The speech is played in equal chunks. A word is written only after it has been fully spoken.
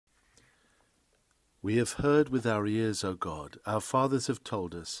We have heard with our ears, O God, our fathers have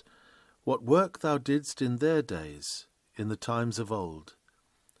told us, what work thou didst in their days, in the times of old.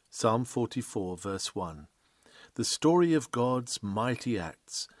 Psalm 44, verse 1. The story of God's mighty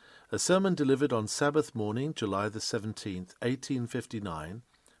acts. A sermon delivered on Sabbath morning, July the 17th, 1859,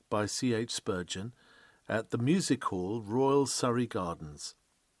 by C.H. Spurgeon, at the Music Hall, Royal Surrey Gardens.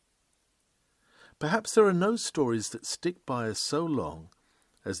 Perhaps there are no stories that stick by us so long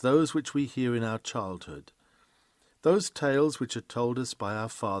as those which we hear in our childhood, those tales which are told us by our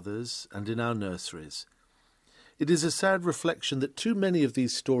fathers and in our nurseries. It is a sad reflection that too many of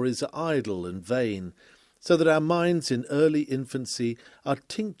these stories are idle and vain, so that our minds in early infancy are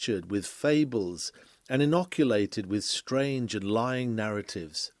tinctured with fables and inoculated with strange and lying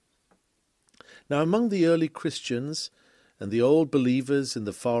narratives. Now, among the early Christians and the old believers in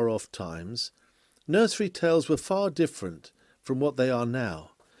the far-off times, nursery tales were far different from what they are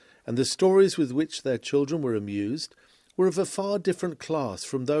now, and the stories with which their children were amused were of a far different class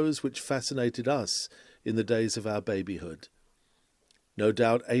from those which fascinated us in the days of our babyhood. No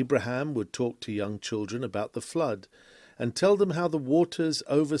doubt Abraham would talk to young children about the flood and tell them how the waters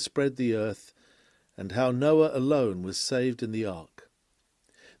overspread the earth and how Noah alone was saved in the ark.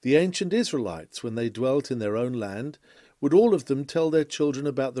 The ancient Israelites, when they dwelt in their own land, would all of them tell their children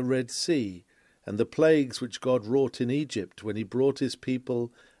about the Red Sea and the plagues which God wrought in Egypt when he brought his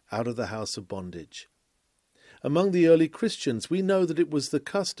people out of the house of bondage. Among the early Christians, we know that it was the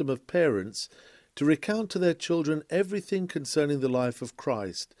custom of parents to recount to their children everything concerning the life of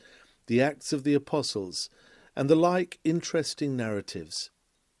Christ, the Acts of the Apostles, and the like interesting narratives.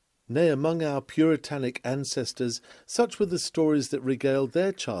 Nay, among our Puritanic ancestors, such were the stories that regaled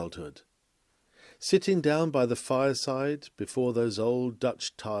their childhood. Sitting down by the fireside, before those old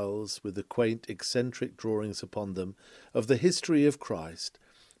Dutch tiles with the quaint eccentric drawings upon them of the history of Christ,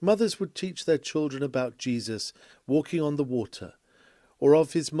 mothers would teach their children about Jesus walking on the water, or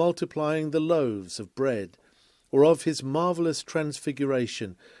of his multiplying the loaves of bread, or of his marvellous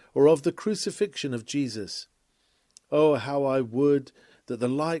transfiguration, or of the crucifixion of Jesus. Oh, how I would that the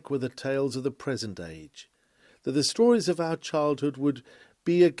like were the tales of the present age, that the stories of our childhood would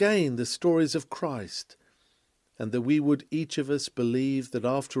be again the stories of Christ, and that we would each of us believe that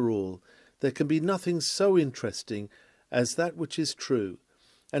after all there can be nothing so interesting as that which is true,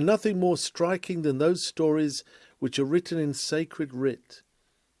 and nothing more striking than those stories which are written in sacred writ,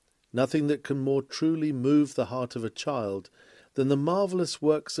 nothing that can more truly move the heart of a child than the marvellous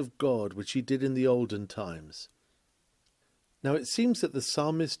works of God which he did in the olden times. Now it seems that the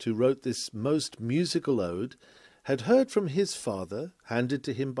psalmist who wrote this most musical ode had heard from his father, handed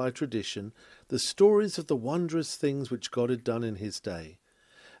to him by tradition, the stories of the wondrous things which God had done in his day,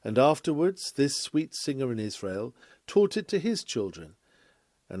 and afterwards this sweet singer in Israel taught it to his children,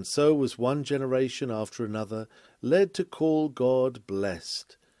 and so was one generation after another led to call God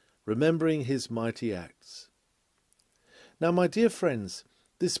blessed, remembering his mighty acts. Now, my dear friends,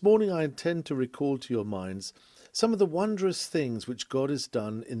 this morning I intend to recall to your minds some of the wondrous things which God has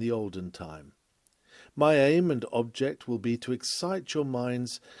done in the olden time. My aim and object will be to excite your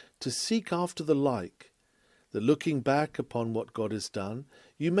minds to seek after the like, that looking back upon what God has done,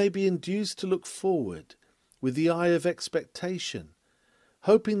 you may be induced to look forward with the eye of expectation,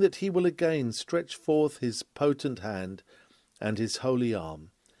 hoping that he will again stretch forth his potent hand and his holy arm,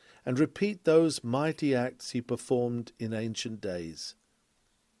 and repeat those mighty acts he performed in ancient days.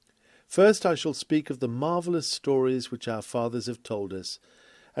 First, I shall speak of the marvellous stories which our fathers have told us,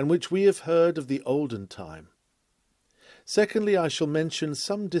 and which we have heard of the olden time. Secondly, I shall mention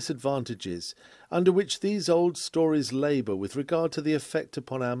some disadvantages under which these old stories labour with regard to the effect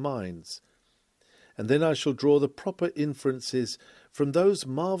upon our minds. And then I shall draw the proper inferences from those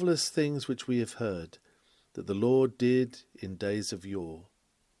marvellous things which we have heard, that the Lord did in days of yore.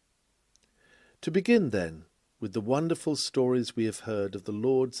 To begin, then, with the wonderful stories we have heard of the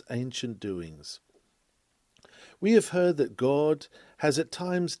Lord's ancient doings. We have heard that God has at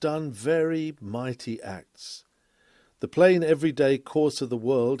times done very mighty acts. The plain everyday course of the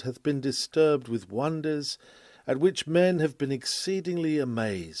world hath been disturbed with wonders at which men have been exceedingly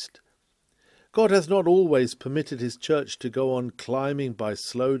amazed. God hath not always permitted his church to go on climbing by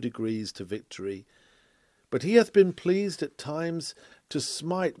slow degrees to victory, but he hath been pleased at times to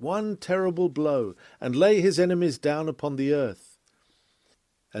smite one terrible blow and lay his enemies down upon the earth,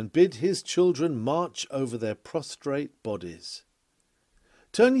 and bid his children march over their prostrate bodies.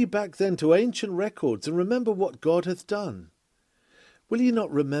 Turn ye back then to ancient records, and remember what God hath done. Will ye not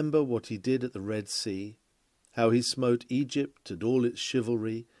remember what he did at the Red Sea, how he smote Egypt and all its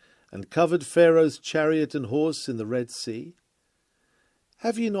chivalry, and covered Pharaoh's chariot and horse in the Red Sea?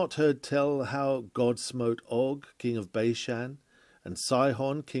 Have ye not heard tell how God smote Og, king of Bashan, and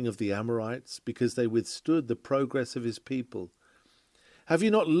Sihon, king of the Amorites, because they withstood the progress of his people? Have ye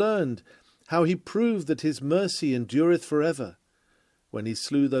not learned how he proved that his mercy endureth for ever, when he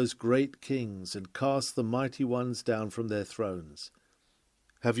slew those great kings, and cast the mighty ones down from their thrones?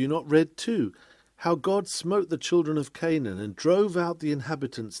 Have you not read too how God smote the children of Canaan, and drove out the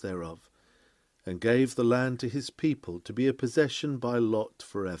inhabitants thereof, and gave the land to his people to be a possession by lot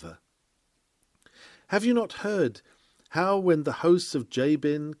for ever? Have you not heard how, when the hosts of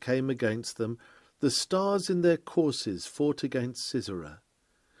Jabin came against them, the stars in their courses fought against Sisera?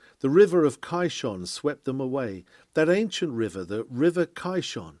 The river of Kishon swept them away, that ancient river, the river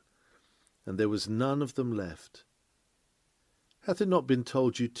Kishon, and there was none of them left. Hath it not been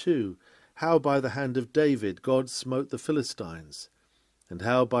told you too, how by the hand of David God smote the Philistines, and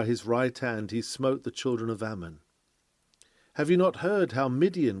how by his right hand he smote the children of Ammon? Have you not heard how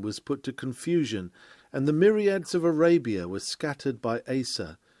Midian was put to confusion, and the myriads of Arabia were scattered by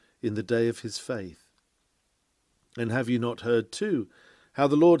Asa in the day of his faith? And have you not heard too how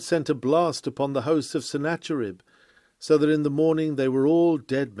the Lord sent a blast upon the hosts of Sennacherib, so that in the morning they were all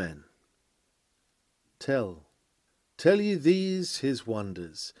dead men? Tell ye these his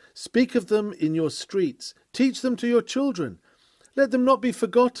wonders. Speak of them in your streets. Teach them to your children. Let them not be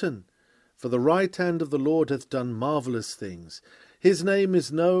forgotten. For the right hand of the Lord hath done marvellous things. His name is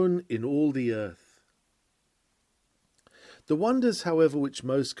known in all the earth. The wonders, however, which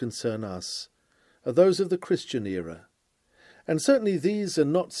most concern us are those of the Christian era, and certainly these are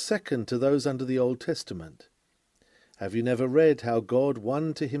not second to those under the Old Testament. Have you never read how God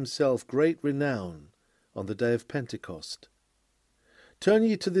won to himself great renown on the day of Pentecost? Turn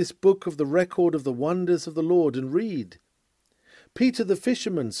ye to this book of the record of the wonders of the Lord, and read. Peter the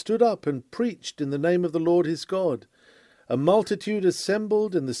fisherman stood up and preached in the name of the Lord his God. A multitude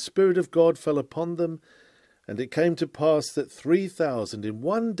assembled, and the Spirit of God fell upon them, and it came to pass that 3,000 in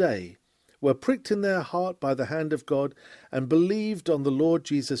one day were pricked in their heart by the hand of God, and believed on the Lord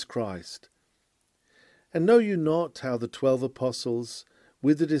Jesus Christ. And know you not how the 12 apostles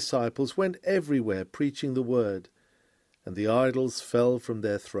with the disciples went everywhere preaching the word, and the idols fell from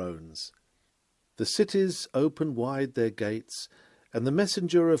their thrones? The cities opened wide their gates, and the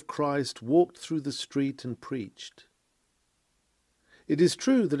messenger of Christ walked through the street and preached. It is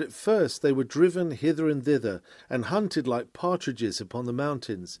true that at first they were driven hither and thither, and hunted like partridges upon the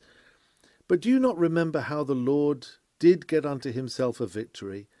mountains. But do you not remember how the Lord did get unto himself a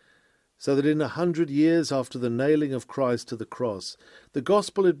victory, so that in 100 years after the nailing of Christ to the cross, the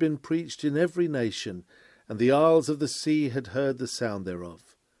gospel had been preached in every nation, and the isles of the sea had heard the sound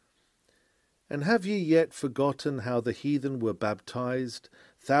thereof? And have ye yet forgotten how the heathen were baptized,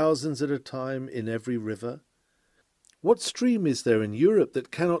 thousands at a time, in every river? What stream is there in Europe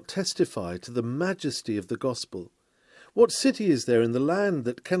that cannot testify to the majesty of the gospel? What city is there in the land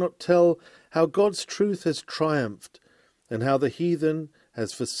that cannot tell how God's truth has triumphed, and how the heathen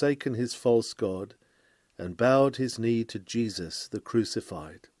has forsaken his false god, and bowed his knee to Jesus the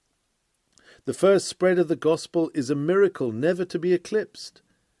crucified? The first spread of the gospel is a miracle never to be eclipsed.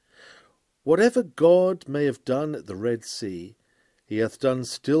 Whatever God may have done at the Red Sea, he hath done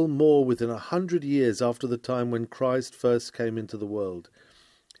still more within 100 years after the time when Christ first came into the world.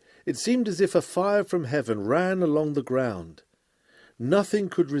 It seemed as if a fire from heaven ran along the ground. Nothing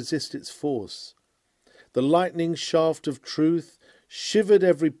could resist its force. The lightning shaft of truth shivered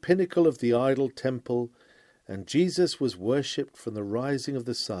every pinnacle of the idol temple, and Jesus was worshipped from the rising of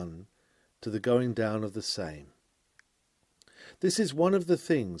the sun to the going down of the same. This is one of the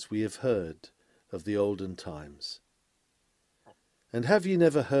things we have heard of the olden times. And have ye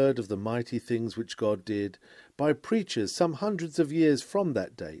never heard of the mighty things which God did by preachers some hundreds of years from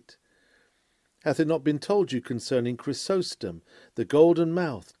that date? Hath it not been told you concerning Chrysostom, the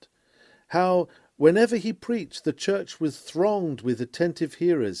golden-mouthed, how, whenever he preached, the church was thronged with attentive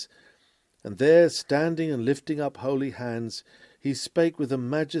hearers, and there, standing and lifting up holy hands, he spake with a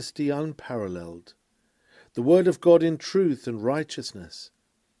majesty unparalleled, the word of God in truth and righteousness,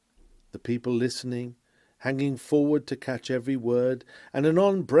 the people listening, hanging forward to catch every word, and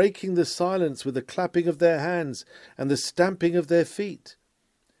anon breaking the silence with the clapping of their hands and the stamping of their feet,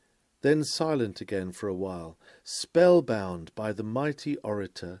 then silent again for a while, spellbound by the mighty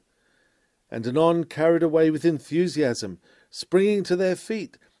orator, and anon carried away with enthusiasm, springing to their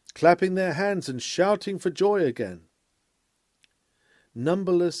feet, clapping their hands and shouting for joy again.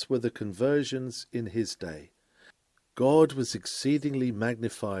 Numberless were the conversions in his day. God was exceedingly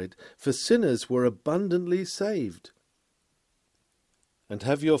magnified, for sinners were abundantly saved. And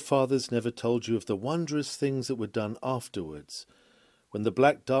have your fathers never told you of the wondrous things that were done afterwards, when the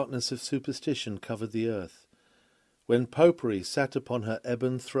black darkness of superstition covered the earth, when Popery sat upon her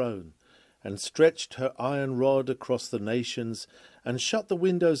ebon throne, and stretched her iron rod across the nations, and shut the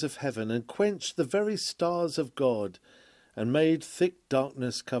windows of heaven, and quenched the very stars of God, and made thick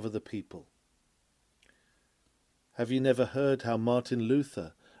darkness cover the people. Have ye never heard how Martin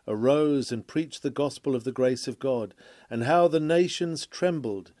Luther arose and preached the gospel of the grace of God, and how the nations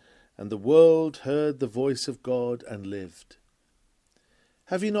trembled, and the world heard the voice of God and lived?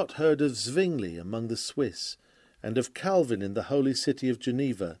 Have ye not heard of Zwingli among the Swiss, and of Calvin in the holy city of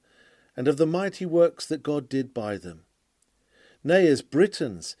Geneva, and of the mighty works that God did by them? Nay, as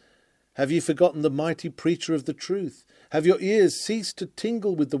Britons, have ye forgotten the mighty preacher of the truth? Have your ears ceased to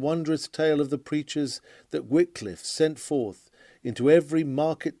tingle with the wondrous tale of the preachers that Wycliffe sent forth into every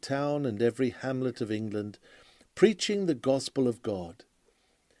market town and every hamlet of England, preaching the gospel of God?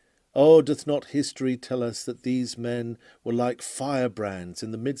 Oh, doth not history tell us that these men were like firebrands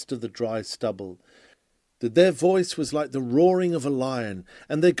in the midst of the dry stubble, that their voice was like the roaring of a lion,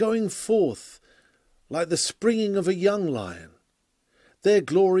 and their going forth like the springing of a young lion? Their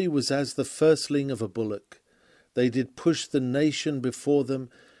glory was as the firstling of a bullock. They did push the nation before them,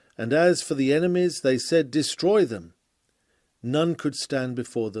 and as for the enemies, they said, Destroy them. None could stand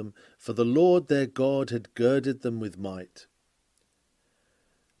before them, for the Lord their God had girded them with might.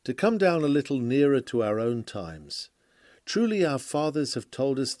 To come down a little nearer to our own times, truly our fathers have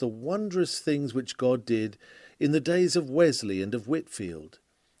told us the wondrous things which God did in the days of Wesley and of Whitfield.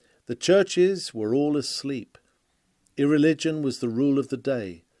 The churches were all asleep. Irreligion was the rule of the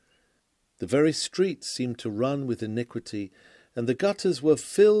day. The very streets seemed to run with iniquity, and the gutters were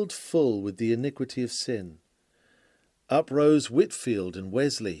filled full with the iniquity of sin. Up rose Whitfield and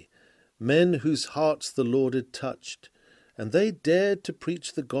Wesley, men whose hearts the Lord had touched, and they dared to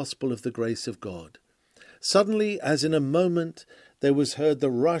preach the gospel of the grace of God. Suddenly, as in a moment, there was heard the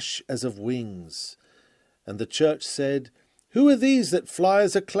rush as of wings, and the church said, Who are these that fly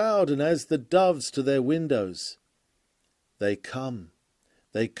as a cloud and as the doves to their windows? They come,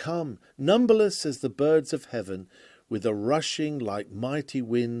 numberless as the birds of heaven, with a rushing like mighty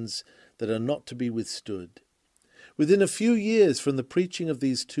winds that are not to be withstood. Within a few years from the preaching of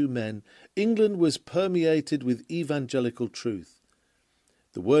these two men, England was permeated with evangelical truth.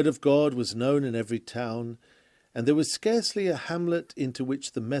 The word of God was known in every town, and there was scarcely a hamlet into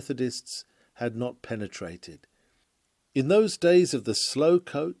which the Methodists had not penetrated. In those days of the slow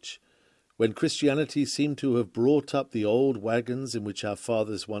coach, when Christianity seemed to have brought up the old wagons in which our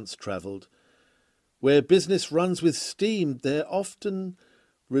fathers once travelled, where business runs with steam, there often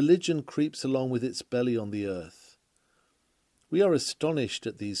religion creeps along with its belly on the earth. We are astonished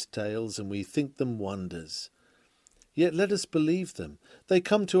at these tales, and we think them wonders. Yet let us believe them. They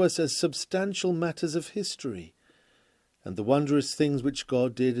come to us as substantial matters of history. And the wondrous things which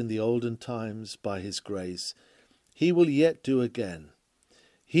God did in the olden times by his grace, he will yet do again.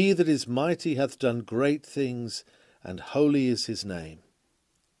 He that is mighty hath done great things, and holy is his name.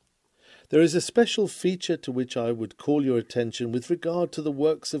 There is a special feature to which I would call your attention with regard to the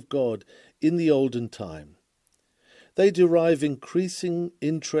works of God in the olden time. They derive increasing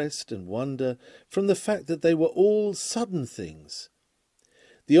interest and wonder from the fact that they were all sudden things.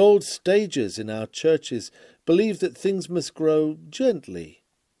 The old stagers in our churches believed that things must grow gently,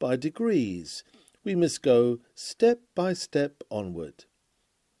 by degrees. We must go step by step onward.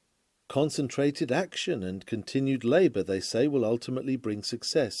 Concentrated action and continued labour, they say, will ultimately bring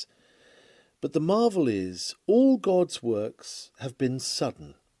success. But the marvel is, all God's works have been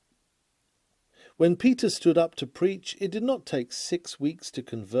sudden. When Peter stood up to preach, it did not take 6 weeks to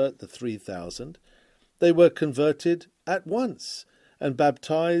convert the 3,000. They were converted at once and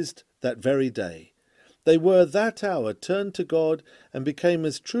baptized that very day. They were that hour turned to God and became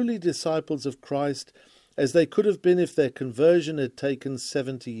as truly disciples of Christ as they could have been if their conversion had taken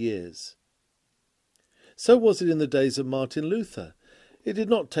 70 years. So was it in the days of Martin Luther. It did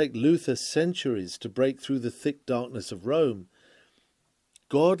not take Luther centuries to break through the thick darkness of Rome.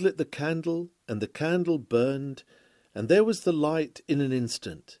 God lit the candle, and the candle burned, and there was the light in an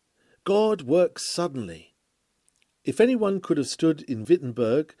instant. God works suddenly. If anyone could have stood in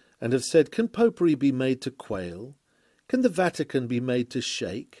Wittenberg and have said, Can Popery be made to quail? Can the Vatican be made to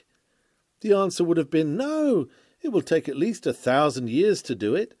shake? The answer would have been, No, it will take at least 1,000 years to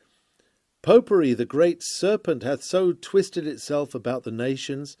do it. Popery, the great serpent, hath so twisted itself about the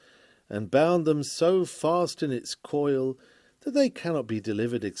nations, and bound them so fast in its coil, that they cannot be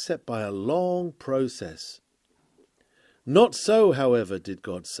delivered except by a long process. Not so, however, did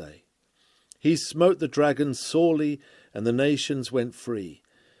God say. He smote the dragon sorely, and the nations went free.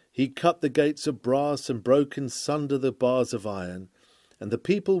 He cut the gates of brass and broke in sunder the bars of iron. and the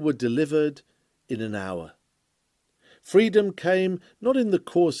people were delivered in an hour. Freedom came not in the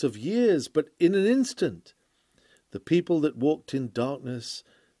course of years, but in an instant. The people that walked in darkness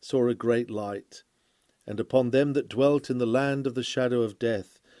saw a great light, and upon them that dwelt in the land of the shadow of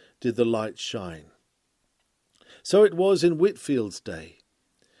death did the light shine. So it was in Whitfield's day.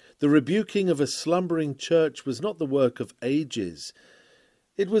 The rebuking of a slumbering church was not the work of ages.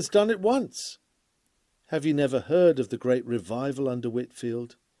 It was done at once. Have you never heard of the great revival under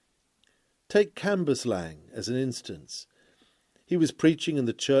Whitfield? Take Cambuslang as an instance. He was preaching in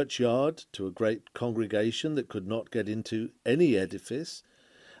the churchyard to a great congregation that could not get into any edifice,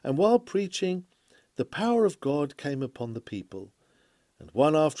 and while preaching, the power of God came upon the people, and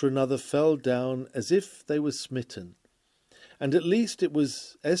one after another fell down as if they were smitten. And at least it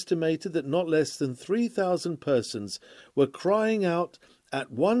was estimated that not less than 3,000 persons were crying out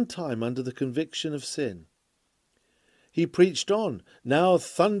at one time under the conviction of sin. He preached on, now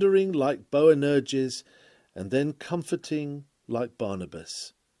thundering like Boanerges, and then comforting like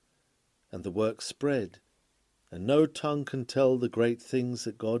Barnabas. And the work spread, and no tongue can tell the great things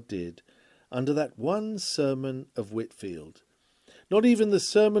that God did under that one sermon of Whitfield. Not even the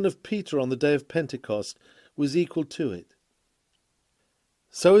sermon of Peter on the day of Pentecost was equal to it.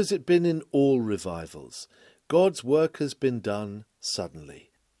 So has it been in all revivals. God's work has been done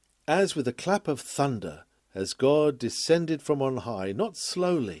suddenly. As with a clap of thunder has God descended from on high, not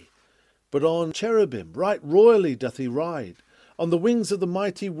slowly, but on cherubim, right royally doth he ride. On the wings of the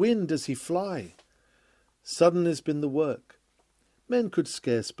mighty wind does he fly. Sudden has been the work. Men could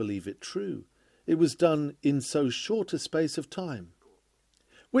scarce believe it true. It was done in so short a space of time.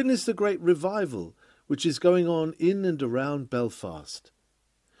 Witness the great revival which is going on in and around Belfast.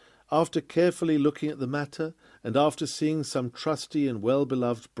 After carefully looking at the matter, and after seeing some trusty and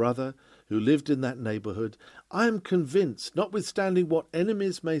well-beloved brother who lived in that neighbourhood, I am convinced, notwithstanding what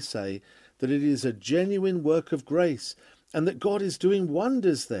enemies may say, that it is a genuine work of grace, and that God is doing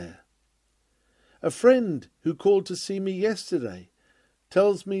wonders there. A friend who called to see me yesterday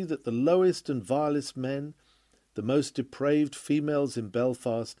tells me that the lowest and vilest men, the most depraved females in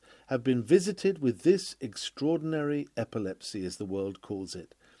Belfast, have been visited with this extraordinary epilepsy, as the world calls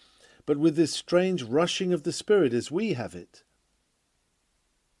it, but with this strange rushing of the spirit as we have it.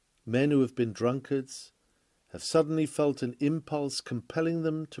 Men who have been drunkards have suddenly felt an impulse compelling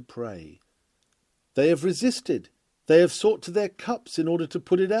them to pray. They have resisted. They have sought to their cups in order to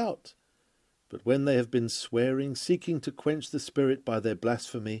put it out. But when they have been swearing, seeking to quench the spirit by their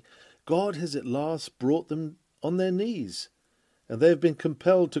blasphemy, God has at last brought them on their knees, and they have been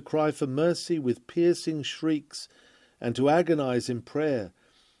compelled to cry for mercy with piercing shrieks and to agonize in prayer.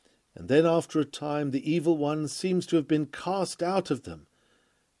 And then after a time the evil one seems to have been cast out of them,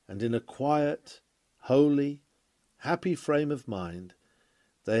 and in a quiet, holy, happy frame of mind,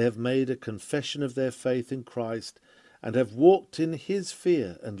 they have made a confession of their faith in Christ and have walked in his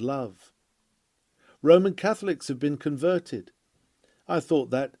fear and love. Roman Catholics have been converted. I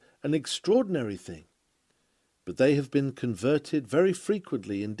thought that an extraordinary thing. But they have been converted very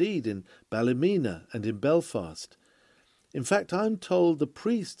frequently indeed in Ballymena and in Belfast. In fact, I am told the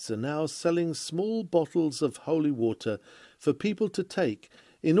priests are now selling small bottles of holy water for people to take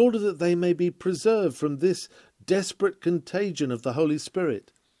in order that they may be preserved from this desperate contagion of the Holy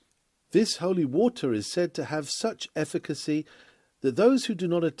Spirit. This holy water is said to have such efficacy that those who do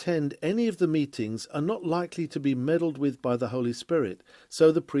not attend any of the meetings are not likely to be meddled with by the Holy Spirit,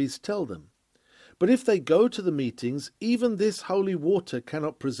 so the priests tell them. But if they go to the meetings, even this holy water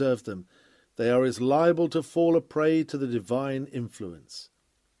cannot preserve them. They are as liable to fall a prey to the divine influence.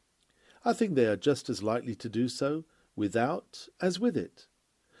 I think they are just as likely to do so without as with it.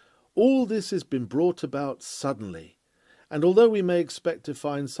 All this has been brought about suddenly, and although we may expect to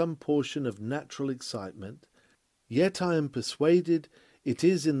find some portion of natural excitement, yet I am persuaded it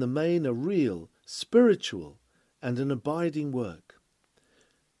is in the main a real, spiritual, and an abiding work.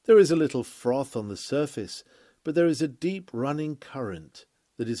 There is a little froth on the surface, but there is a deep running current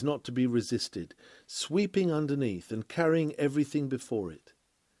that is not to be resisted, sweeping underneath and carrying everything before it.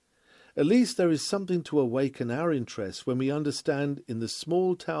 At least there is something to awaken our interest when we understand in the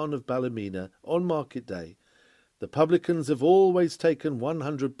small town of Ballymena on market day the publicans have always taken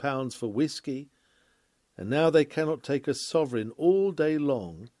 £100 for whisky, and now they cannot take a sovereign all day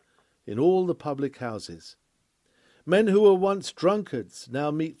long in all the public houses. Men who were once drunkards now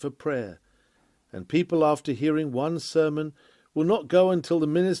meet for prayer, and people after hearing one sermon will not go until the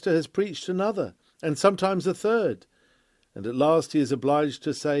minister has preached another, and sometimes a third, and at last he is obliged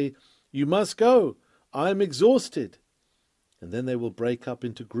to say, "You must go, I am exhausted." And then they will break up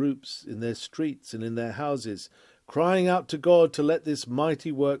into groups in their streets and in their houses, crying out to God to let this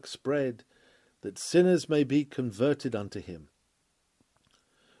mighty work spread, that sinners may be converted unto him.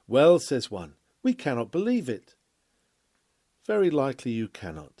 Well, says one, we cannot believe it. Very likely you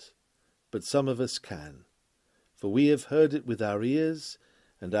cannot, but some of us can, for we have heard it with our ears,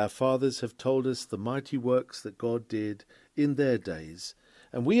 and our fathers have told us the mighty works that God did in their days,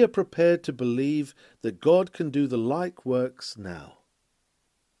 and we are prepared to believe that God can do the like works now.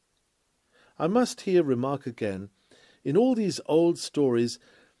 I must here remark again, in all these old stories,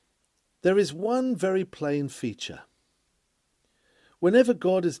 there is one very plain feature. Whenever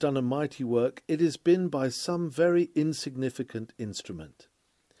God has done a mighty work, it has been by some very insignificant instrument.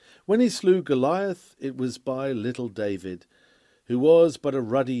 When he slew Goliath, it was by little David, who was but a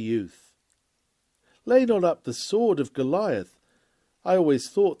ruddy youth. Lay not up the sword of Goliath. I always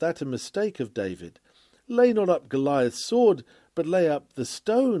thought that a mistake of David. Lay not up Goliath's sword, but lay up the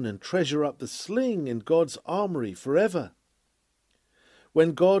stone and treasure up the sling in God's armoury forever.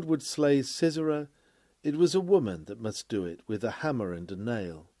 When God would slay Sisera, it was a woman that must do it with a hammer and a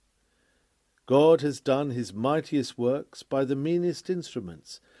nail. God has done his mightiest works by the meanest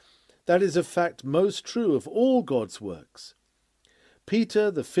instruments. That is a fact most true of all God's works. Peter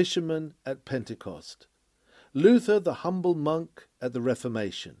the fisherman at Pentecost, Luther the humble monk at the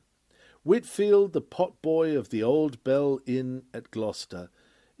Reformation, Whitfield the potboy of the Old Bell Inn at Gloucester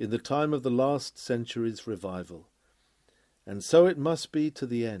in the time of the last century's revival. And so it must be to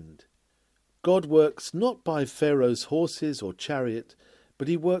the end. God works not by Pharaoh's horses or chariot, but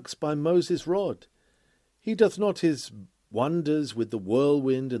he works by Moses' rod. He doth not his wonders with the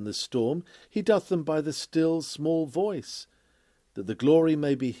whirlwind and the storm, he doth them by the still small voice, that the glory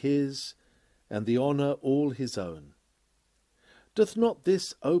may be his, and the honour all his own. Doth not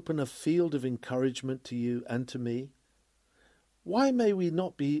this open a field of encouragement to you and to me? Why may we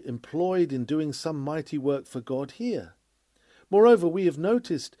not be employed in doing some mighty work for God here? Moreover, we have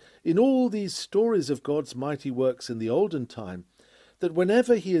noticed in all these stories of God's mighty works in the olden time, that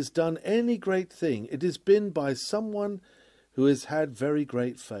whenever he has done any great thing, it has been by someone who has had very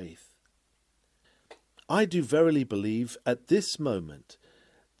great faith. I do verily believe at this moment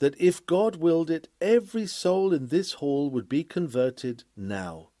that if God willed it, every soul in this hall would be converted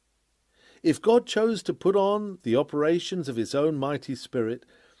now. If God chose to put on the operations of his own mighty Spirit,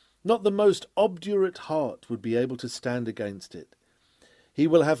 not the most obdurate heart would be able to stand against it. He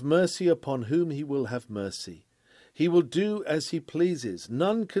will have mercy upon whom he will have mercy. He will do as he pleases.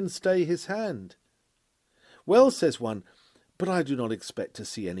 None can stay his hand. Well, says one, but I do not expect to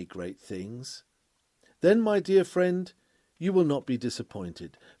see any great things. Then, my dear friend, you will not be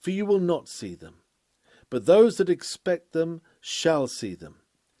disappointed, for you will not see them. But those that expect them shall see them.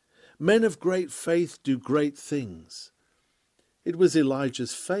 Men of great faith do great things. It was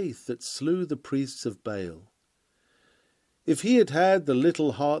Elijah's faith that slew the priests of Baal. If he had had the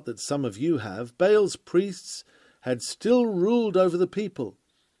little heart that some of you have, Baal's priests had still ruled over the people,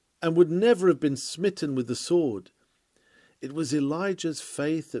 and would never have been smitten with the sword. It was Elijah's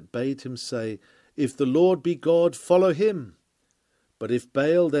faith that bade him say, "If the Lord be God, follow him. But if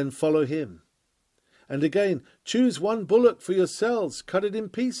Baal, then follow him." And again, "Choose one bullock for yourselves, cut it in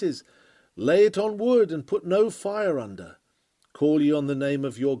pieces, lay it on wood, and put no fire under. Call ye on the name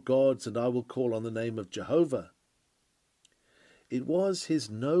of your gods, and I will call on the name of Jehovah." It was his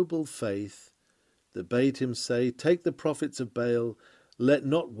noble faith that bade him say, "Take the prophets of Baal, let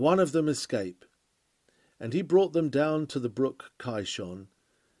not one of them escape." And he brought them down to the brook Kishon,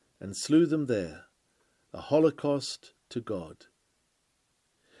 and slew them there, a holocaust to God.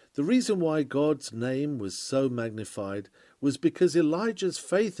 The reason why God's name was so magnified was because Elijah's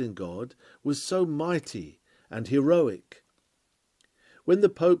faith in God was so mighty and heroic. When the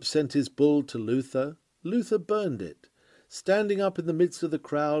Pope sent his bull to Luther, Luther burned it. Standing up in the midst of the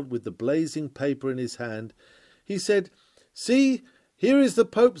crowd with the blazing paper in his hand, he said, "See, here is the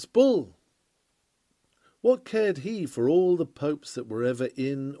Pope's bull." What cared he for all the popes that were ever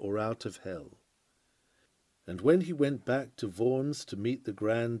in or out of hell? And when he went back to Worms to meet the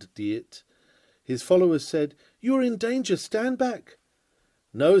Grand Diet, his followers said, "You are in danger, stand back."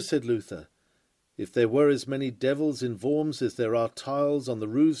 "No," said Luther, "if there were as many devils in Worms as there are tiles on the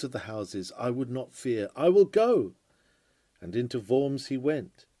roofs of the houses, I would not fear. I will go." And into Worms he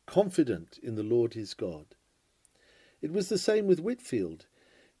went, confident in the Lord his God. It was the same with Whitfield.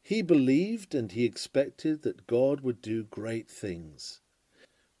 He believed and he expected that God would do great things.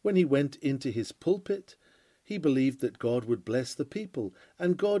 When he went into his pulpit, he believed that God would bless the people,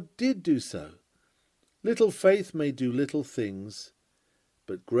 and God did do so. Little faith may do little things,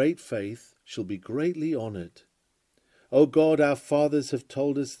 but great faith shall be greatly honoured. O God, our fathers have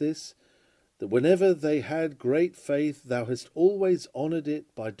told us this, that whenever they had great faith, thou hast always honoured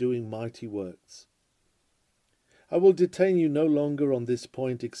it by doing mighty works. I will detain you no longer on this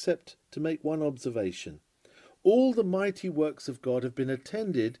point, except to make one observation. All the mighty works of God have been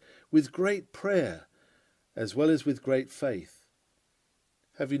attended with great prayer, as well as with great faith.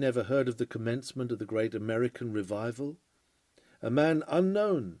 Have you never heard of the commencement of the great American revival? A man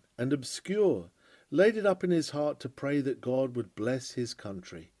unknown and obscure laid it up in his heart to pray that God would bless his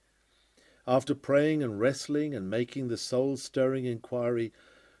country. After praying and wrestling and making the soul-stirring inquiry,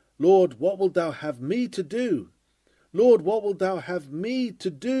 "Lord, what wilt thou have me to do? Lord, what wilt thou have me to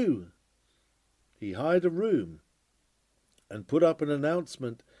do?" he hired a room and put up an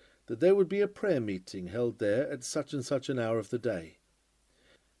announcement that there would be a prayer meeting held there at such and such an hour of the day.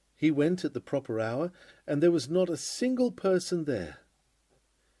 He went at the proper hour, and there was not a single person there.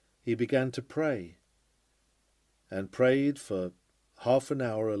 He began to pray, and prayed for half an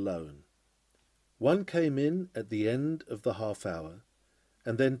hour alone. One came in at the end of the half hour,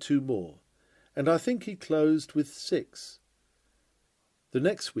 and then two more, and I think he closed with 6. The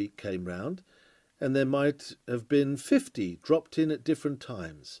next week came round, and there might have been 50 dropped in at different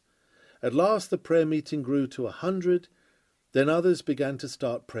times. At last the prayer meeting grew to 100, then others began to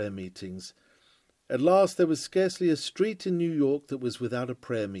start prayer meetings. At last there was scarcely a street in New York that was without a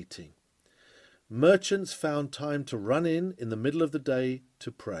prayer meeting. Merchants found time to run in the middle of the day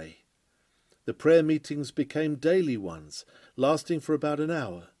to pray. The prayer meetings became daily ones, lasting for about an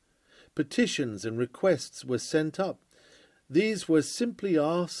hour. Petitions and requests were sent up. These were simply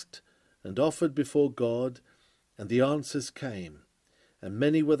asked and offered before God, and the answers came. And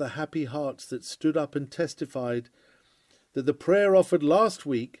many were the happy hearts that stood up and testified that the prayer offered last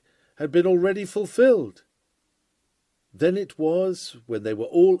week had been already fulfilled. Then it was, when they were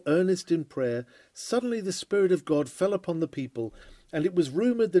all earnest in prayer, suddenly the Spirit of God fell upon the people, and it was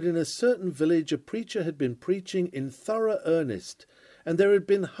rumoured that in a certain village a preacher had been preaching in thorough earnest, and there had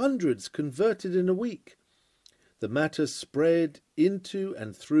been hundreds converted in a week. The matter spread into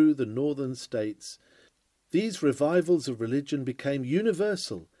and through the northern states. These revivals of religion became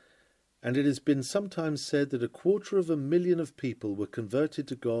universal, and it has been sometimes said that 250,000 of people were converted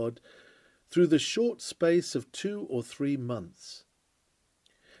to God through the short space of 2 or 3 months.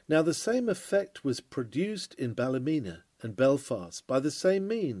 Now the same effect was produced in Ballymena and Belfast by the same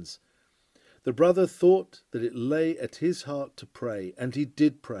means. The brother thought that it lay at his heart to pray, and he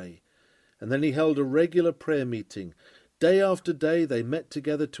did pray, and then he held a regular prayer meeting. Day after day they met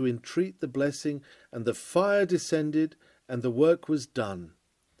together to entreat the blessing, and the fire descended, and the work was done.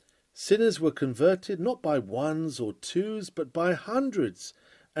 Sinners were converted not by ones or twos, but by hundreds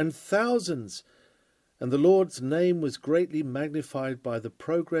and thousands, and the Lord's name was greatly magnified by the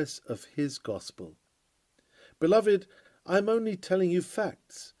progress of his gospel. Beloved, I am only telling you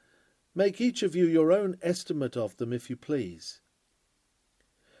facts. Make each of you your own estimate of them, if you please.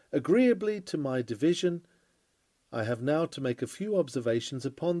 Agreeably to my division, I have now to make a few observations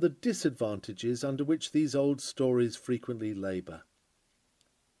upon the disadvantages under which these old stories frequently labour.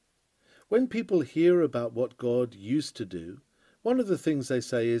 When people hear about what God used to do, one of the things they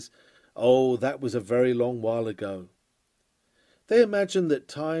say is, "Oh, that was a very long while ago." They imagine that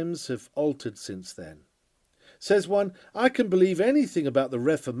times have altered since then. Says one, "I can believe anything about the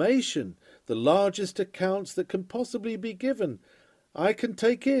Reformation, the largest accounts that can possibly be given, I can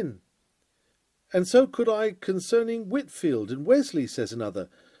take in. And so could I concerning Whitfield and Wesley," says another.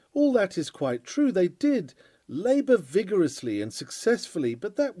 "All that is quite true. They did labour vigorously and successfully,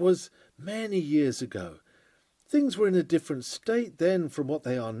 but that was many years ago. Things were in a different state then from what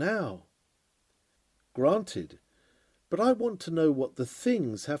they are now." Granted, but I want to know what the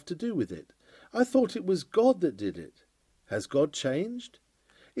things have to do with it. I thought it was God that did it. Has God changed?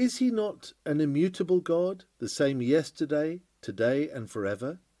 Is he not an immutable God, the same yesterday, today, and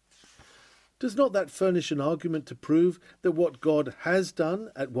forever? Does not that furnish an argument to prove that what God has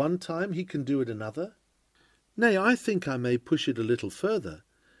done at one time he can do at another? Nay, I think I may push it a little further,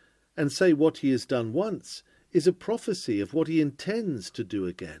 and say what he has done once is a prophecy of what he intends to do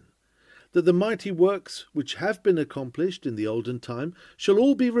again, that the mighty works which have been accomplished in the olden time shall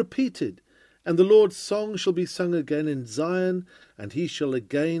all be repeated, and the Lord's song shall be sung again in Zion, and he shall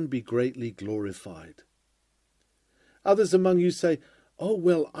again be greatly glorified. Others among you say, "Oh,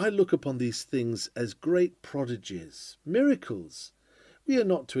 well, I look upon these things as great prodigies, miracles. We are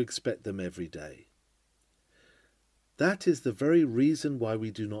not to expect them every day." That is the very reason why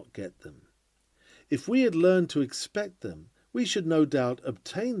we do not get them. If we had learned to expect them, we should no doubt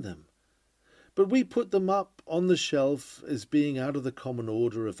obtain them. But we put them up on the shelf as being out of the common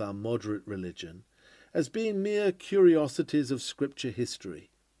order of our moderate religion, as being mere curiosities of Scripture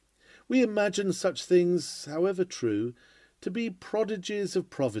history. We imagine such things, however true, to be prodigies of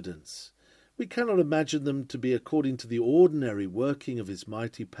providence. We cannot imagine them to be according to the ordinary working of his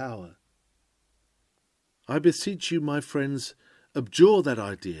mighty power. I beseech you, my friends, abjure that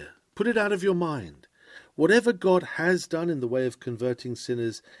idea. Put it out of your mind. Whatever God has done in the way of converting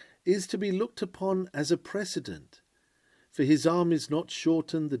sinners is to be looked upon as a precedent. For his arm is not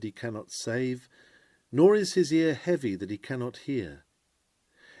shortened that he cannot save, nor is his ear heavy that he cannot hear.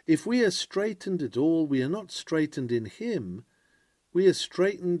 If we are straitened at all, we are not straitened in him, we are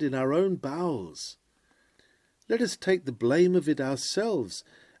straitened in our own bowels. Let us take the blame of it ourselves,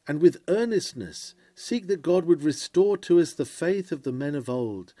 and with earnestness seek that God would restore to us the faith of the men of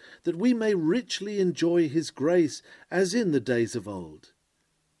old, that we may richly enjoy his grace as in the days of old.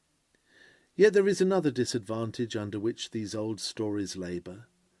 Yet there is another disadvantage under which these old stories labour.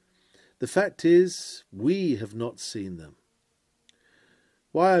 The fact is, we have not seen them.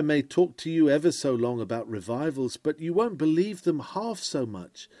 Why, I may talk to you ever so long about revivals, but you won't believe them half so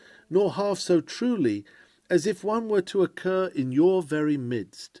much, nor half so truly, as if one were to occur in your very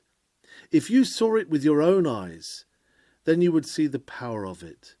midst. If you saw it with your own eyes, then you would see the power of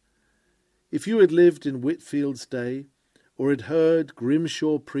it. If you had lived in Whitfield's day, or had heard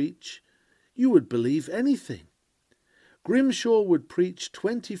Grimshaw preach, you would believe anything. Grimshaw would preach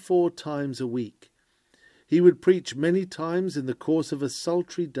 24 times a week. He would preach many times in the course of a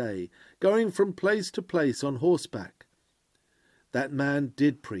sultry day, going from place to place on horseback. That man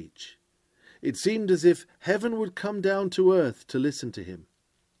did preach. It seemed as if heaven would come down to earth to listen to him.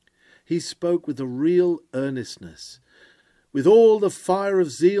 He spoke with a real earnestness, with all the fire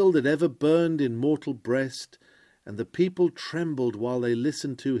of zeal that ever burned in mortal breast, and the people trembled while they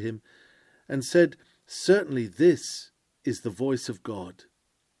listened to him, and said, "Certainly this is the voice of God."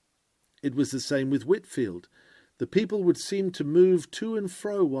 It was the same with Whitfield. The people would seem to move to and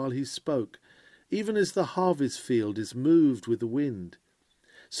fro while he spoke, even as the harvest field is moved with the wind.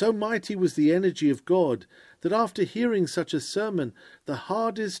 So mighty was the energy of God that after hearing such a sermon, the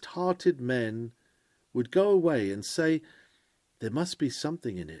hardest-hearted men would go away and say, "There must be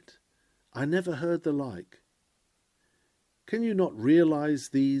something in it. I never heard the like." Can you not realize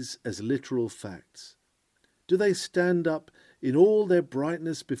these as literal facts? Do they stand up in all their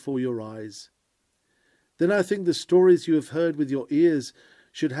brightness before your eyes? Then I think the stories you have heard with your ears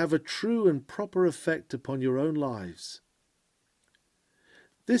should have a true and proper effect upon your own lives.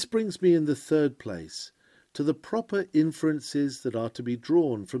 This brings me in the third place to the proper inferences that are to be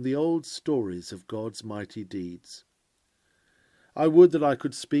drawn from the old stories of God's mighty deeds. I would that I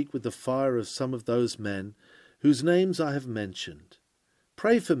could speak with the fire of some of those men whose names I have mentioned.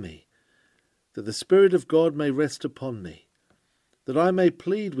 Pray for me, that the Spirit of God may rest upon me, that I may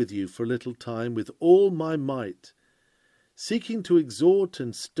plead with you for a little time with all my might, seeking to exhort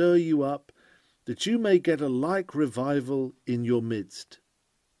and stir you up, that you may get a like revival in your midst.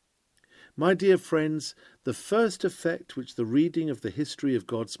 My dear friends, the first effect which the reading of the history of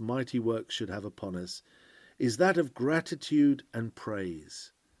God's mighty work should have upon us is that of gratitude and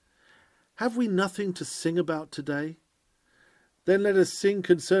praise. Have we nothing to sing about today? Then let us sing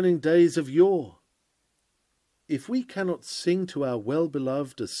concerning days of yore. If we cannot sing to our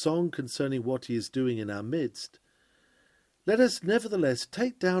well-beloved a song concerning what he is doing in our midst, let us nevertheless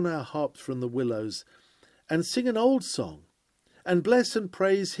take down our harps from the willows and sing an old song, and bless and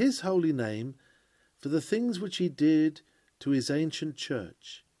praise his holy name for the things which he did to his ancient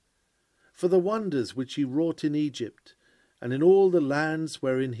church, for the wonders which he wrought in Egypt and in all the lands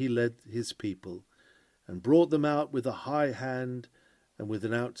wherein he led his people, and brought them out with a high hand and with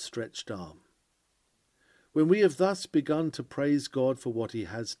an outstretched arm. When we have thus begun to praise God for what he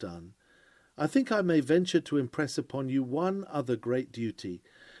has done, I think I may venture to impress upon you one other great duty.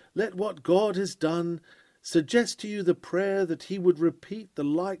 Let what God has done suggest to you the prayer that he would repeat the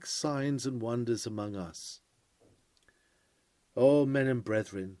like signs and wonders among us. Oh, men and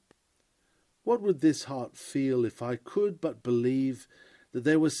brethren, what would this heart feel if I could but believe that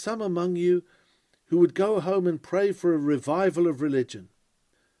there was some among you who would go home and pray for a revival of religion?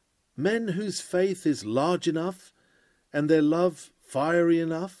 Men whose faith is large enough and their love fiery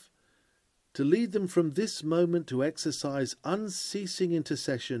enough to lead them from this moment to exercise unceasing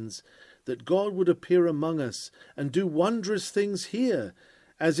intercessions that God would appear among us and do wondrous things here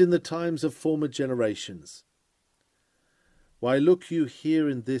as in the times of former generations. Why, look you here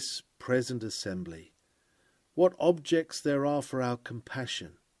in this present assembly, what objects there are for our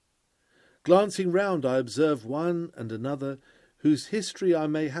compassion. Glancing round, I observe one and another whose history I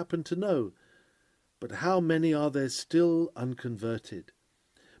may happen to know, but how many are there still unconverted?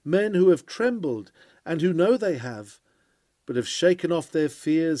 Men who have trembled, and who know they have, but have shaken off their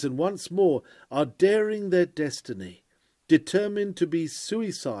fears and once more are daring their destiny, determined to be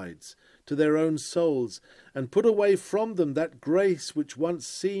suicides to their own souls and put away from them that grace which once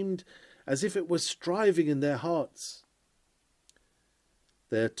seemed as if it were striving in their hearts.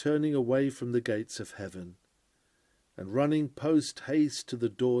 They are turning away from the gates of heaven and running post-haste to the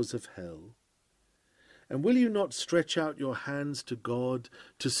doors of hell. And will you not stretch out your hands to God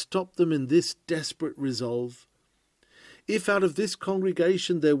to stop them in this desperate resolve? If out of this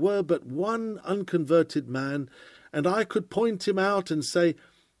congregation there were but one unconverted man, and I could point him out and say,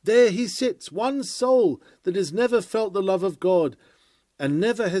 there he sits, one soul that has never felt the love of God and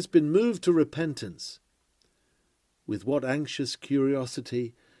never has been moved to repentance, with what anxious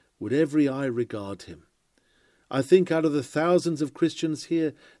curiosity would every eye regard him. I think out of the thousands of Christians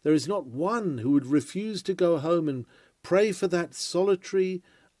here, there is not one who would refuse to go home and pray for that solitary,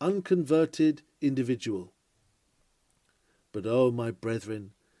 unconverted individual. But, oh, my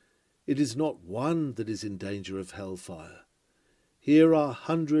brethren, it is not one that is in danger of hellfire. Here are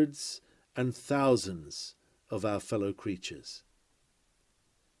hundreds and thousands of our fellow creatures.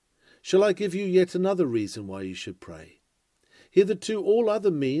 Shall I give you yet another reason why you should pray? Hitherto all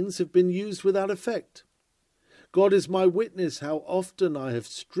other means have been used without effect. God is my witness how often I have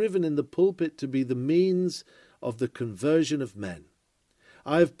striven in the pulpit to be the means of the conversion of men.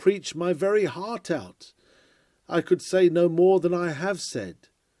 I have preached my very heart out. I could say no more than I have said,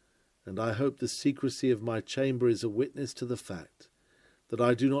 and I hope the secrecy of my chamber is a witness to the fact that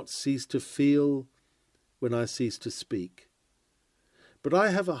I do not cease to feel when I cease to speak. But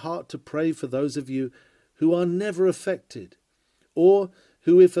I have a heart to pray for those of you who are never affected, or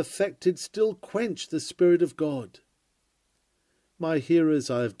who, if affected, still quench the Spirit of God. My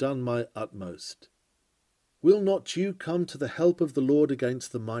hearers, I have done my utmost. Will not you come to the help of the Lord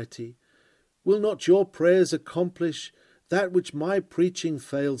against the mighty? Will not your prayers accomplish that which my preaching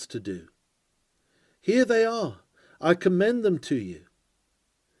fails to do? Here they are. I commend them to you.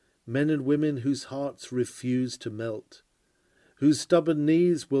 Men and women whose hearts refuse to melt, whose stubborn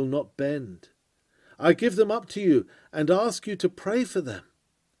knees will not bend. I give them up to you and ask you to pray for them.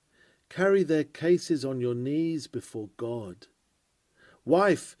 Carry their cases on your knees before God.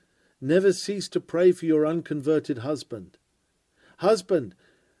 Wife, never cease to pray for your unconverted husband. Husband,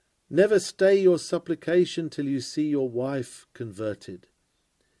 never stay your supplication till you see your wife converted.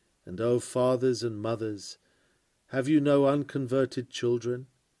 And, O fathers and mothers, have you no unconverted children?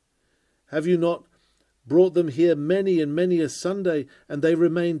 Have you not brought them here many and many a Sunday, and they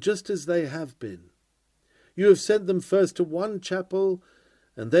remain just as they have been? You have sent them first to one chapel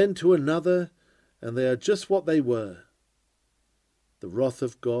and then to another, and they are just what they were. The wrath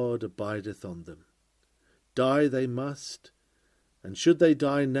of God abideth on them. Die they must, and should they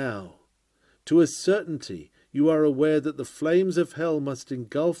die now, to a certainty you are aware that the flames of hell must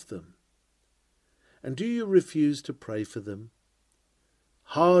engulf them. And do you refuse to pray for them?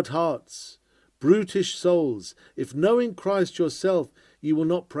 Hard hearts, brutish souls, if knowing Christ yourself, you will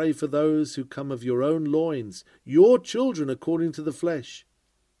not pray for those who come of your own loins, your children according to the flesh.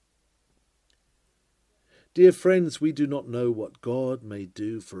 Dear friends, we do not know what God may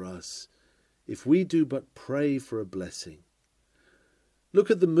do for us if we do but pray for a blessing.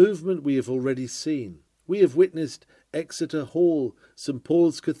 Look at the movement we have already seen. We have witnessed Exeter Hall, St.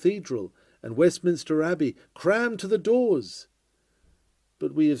 Paul's Cathedral, and Westminster Abbey crammed to the doors.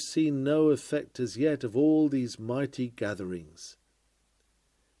 But we have seen no effect as yet of all these mighty gatherings.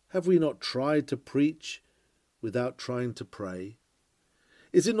 Have we not tried to preach without trying to pray?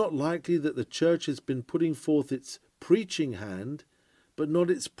 Is it not likely that the Church has been putting forth its preaching hand, but not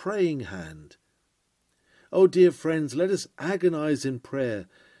its praying hand? Oh, dear friends, let us agonize in prayer,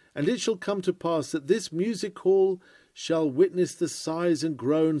 and it shall come to pass that this music hall shall witness the sighs and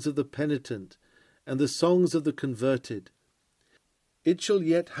groans of the penitent and the songs of the converted. It shall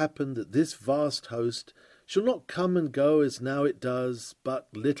yet happen that this vast host shall not come and go as now it does, but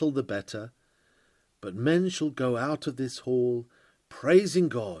little the better. But men shall go out of this hall, praising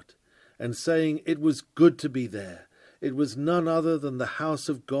God, and saying, it was good to be there. It was none other than the house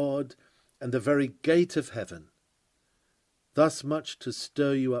of God and the very gate of heaven. Thus much to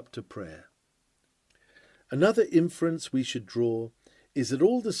stir you up to prayer. Another inference we should draw is that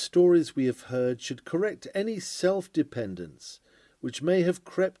all the stories we have heard should correct any self-dependence which may have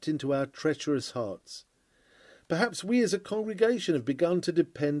crept into our treacherous hearts. Perhaps we as a congregation have begun to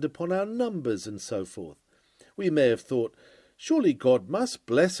depend upon our numbers and so forth. We may have thought, surely God must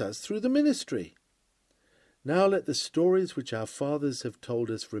bless us through the ministry. Now let the stories which our fathers have told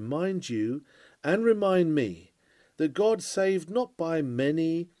us remind you and remind me that God saved not by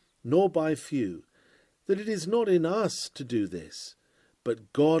many nor by few, that it is not in us to do this,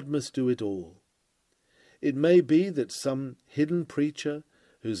 but God must do it all. It may be that some hidden preacher,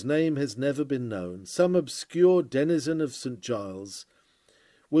 whose name has never been known, some obscure denizen of St. Giles,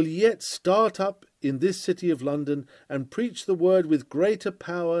 will yet start up in this city of London and preach the word with greater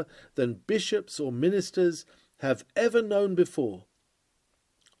power than bishops or ministers have ever known before.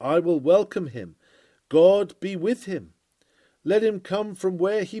 I will welcome him. God be with him. Let him come from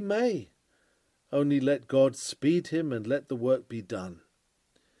where he may. Only let God speed him and let the work be done.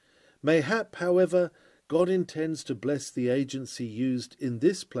 Mayhap, however, God intends to bless the agency used in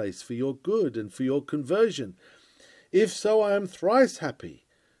this place for your good and for your conversion. If so, I am thrice happy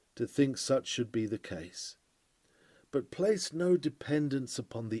to think such should be the case. But place no dependence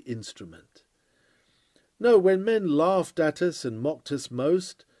upon the instrument. No, when men laughed at us and mocked us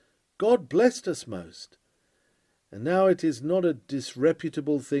most, God blessed us most. And now it is not a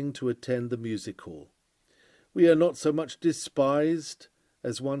disreputable thing to attend the music hall. We are not so much despised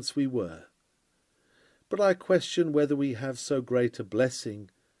as once we were. But I question whether we have so great a blessing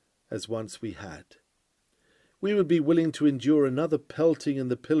as once we had. We would be willing to endure another pelting in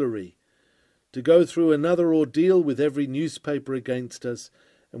the pillory, to go through another ordeal with every newspaper against us,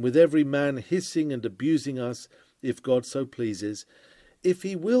 and with every man hissing and abusing us, if God so pleases, if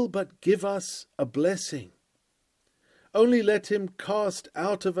he will but give us a blessing. Only let him cast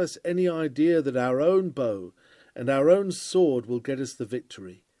out of us any idea that our own bow and our own sword will get us the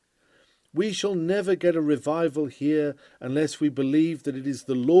victory. We shall never get a revival here unless we believe that it is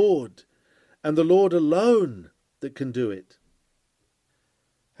the Lord, and the Lord alone, that can do it.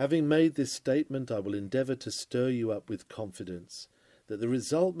 Having made this statement, I will endeavour to stir you up with confidence, that the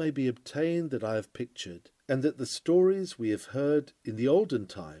result may be obtained that I have pictured, and that the stories we have heard in the olden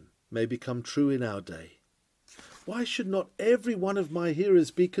time may become true in our day. Why should not every one of my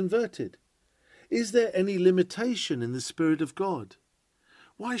hearers be converted? Is there any limitation in the Spirit of God?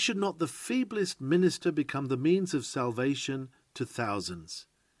 Why should not the feeblest minister become the means of salvation to thousands?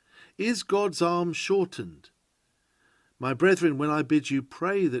 Is God's arm shortened? My brethren, when I bid you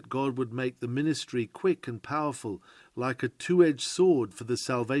pray that God would make the ministry quick and powerful, like a two-edged sword for the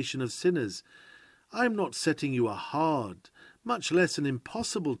salvation of sinners, I am not setting you a hard, much less an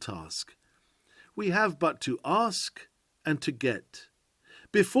impossible task. We have but to ask and to get.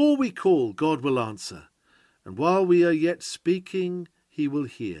 Before we call, God will answer, and while we are yet speaking, he will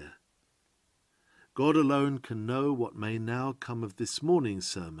hear. God alone can know what may now come of this morning's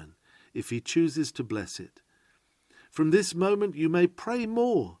sermon, if he chooses to bless it. From this moment you may pray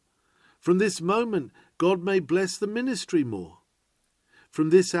more. From this moment God may bless the ministry more. From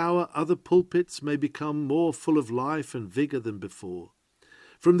this hour other pulpits may become more full of life and vigour than before.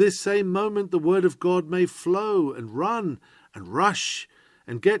 From this same moment the word of God may flow and run and rush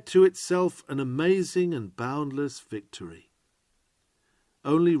and get to itself an amazing and boundless victory.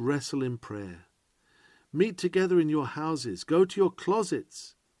 Only wrestle in prayer. Meet together in your houses. Go to your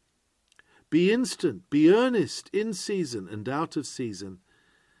closets. Be instant, be earnest, in season and out of season.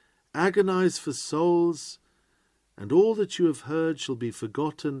 Agonize for souls, and all that you have heard shall be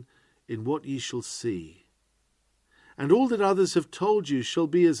forgotten in what ye shall see. And all that others have told you shall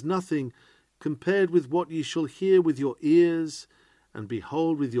be as nothing compared with what ye shall hear with your ears and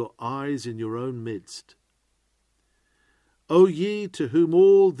behold with your eyes in your own midst. O ye to whom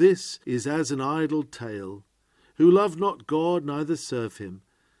all this is as an idle tale, who love not God neither serve him,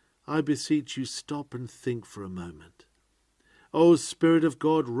 I beseech you stop and think for a moment. O Spirit of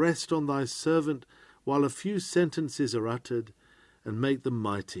God, rest on thy servant while a few sentences are uttered, and make them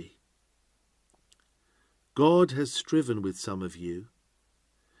mighty. God has striven with some of you.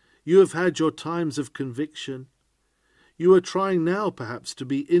 You have had your times of conviction. You are trying now, perhaps, to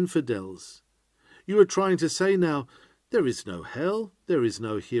be infidels. You are trying to say now, there is no hell, there is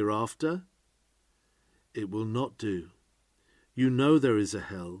no hereafter. It will not do. You know there is a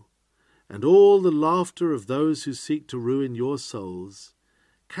hell, and all the laughter of those who seek to ruin your souls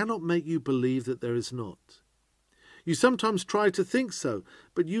cannot make you believe that there is not. You sometimes try to think so,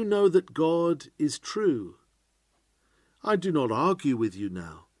 but you know that God is true. I do not argue with you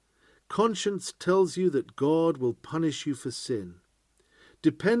now. Conscience tells you that God will punish you for sin.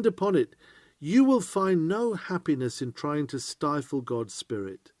 Depend upon it, you will find no happiness in trying to stifle God's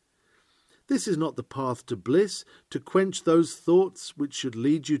Spirit. This is not the path to bliss, to quench those thoughts which should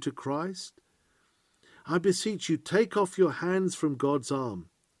lead you to Christ. I beseech you, take off your hands from God's arm.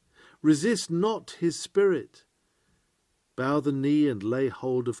 Resist not his Spirit. Bow the knee and lay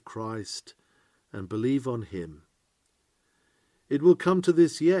hold of Christ, and believe on him. It will come to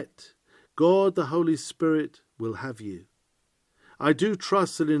this yet. God the Holy Spirit will have you. I do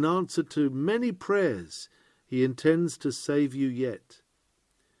trust that in answer to many prayers, he intends to save you yet.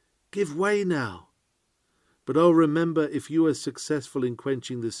 Give way now. But oh, remember, if you are successful in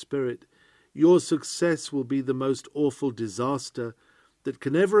quenching the Spirit, your success will be the most awful disaster that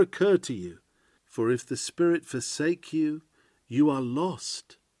can ever occur to you. For if the Spirit forsake you, you are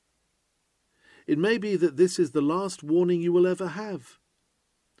lost. It may be that this is the last warning you will ever have.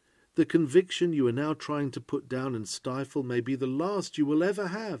 The conviction you are now trying to put down and stifle may be the last you will ever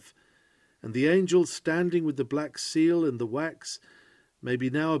have, and the angel standing with the black seal and the wax may be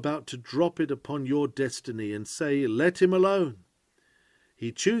now about to drop it upon your destiny and say, let him alone.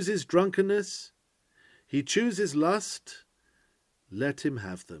 He chooses drunkenness, he chooses lust, let him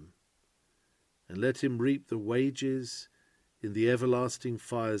have them, and let him reap the wages in the everlasting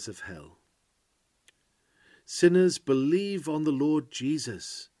fires of hell. Sinners, believe on the Lord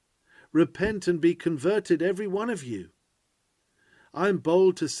Jesus. Repent and be converted, every one of you. I am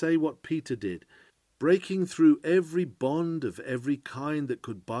bold to say what Peter did. Breaking through every bond of every kind that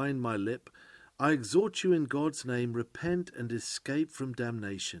could bind my lip, I exhort you in God's name, repent and escape from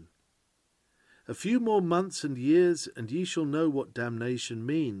damnation. A few more months and years, and ye shall know what damnation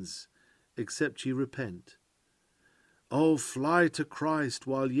means, except ye repent. Oh, fly to Christ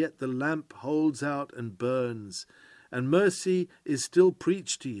while yet the lamp holds out and burns, and mercy is still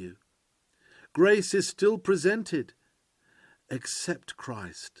preached to you. Grace is still presented. Accept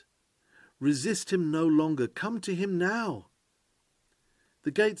Christ. Resist him no longer. Come to him now.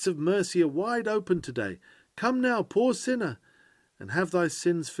 The gates of mercy are wide open today. Come now, poor sinner, and have thy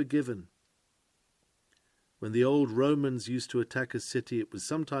sins forgiven. When the old Romans used to attack a city, it was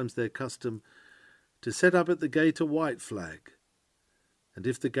sometimes their custom to set up at the gate a white flag. And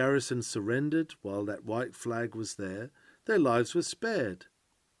if the garrison surrendered while that white flag was there, their lives were spared.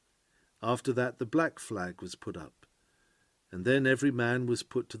 After that, the black flag was put up, and then every man was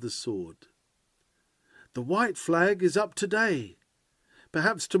put to the sword. The white flag is up today.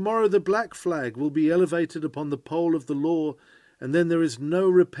 Perhaps tomorrow the black flag will be elevated upon the pole of the law, and then there is no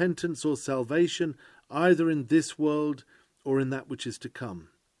repentance or salvation either in this world or in that which is to come.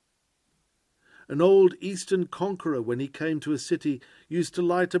 An old Eastern conqueror, when he came to a city, used to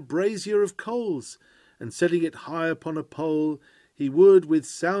light a brazier of coals, and setting it high upon a pole, he would with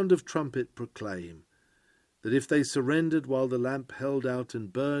sound of trumpet proclaim that if they surrendered while the lamp held out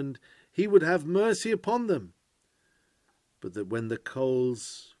and burned, he would have mercy upon them, but that when the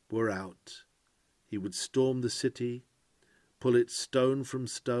coals were out, he would storm the city, pull it stone from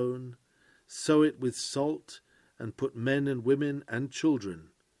stone, sow it with salt, and put men and women and children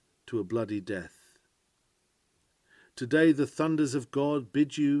to a bloody death. Today the thunders of God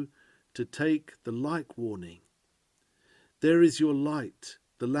bid you to take the like warning. There is your light,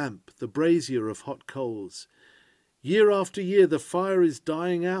 the lamp, the brazier of hot coals. Year after year the fire is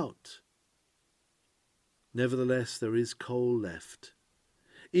dying out. Nevertheless, there is coal left.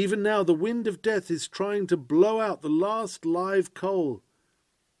 Even now the wind of death is trying to blow out the last live coal.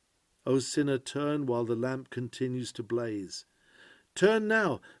 O sinner, turn while the lamp continues to blaze. Turn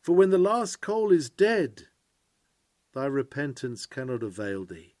now, for when the last coal is dead, thy repentance cannot avail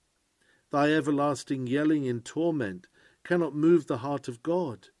thee. Thy everlasting yelling in torment cannot move the heart of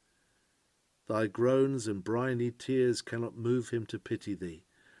God. Thy groans and briny tears cannot move him to pity thee.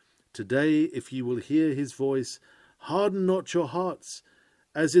 Today, if ye will hear his voice, harden not your hearts,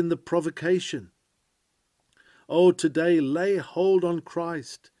 as in the provocation. O today, lay hold on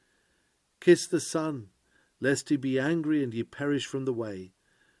Christ. Kiss the Son, lest he be angry and ye perish from the way,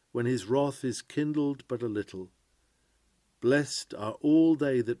 when his wrath is kindled but a little. Blessed are all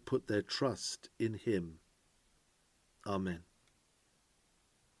they that put their trust in him. Amen.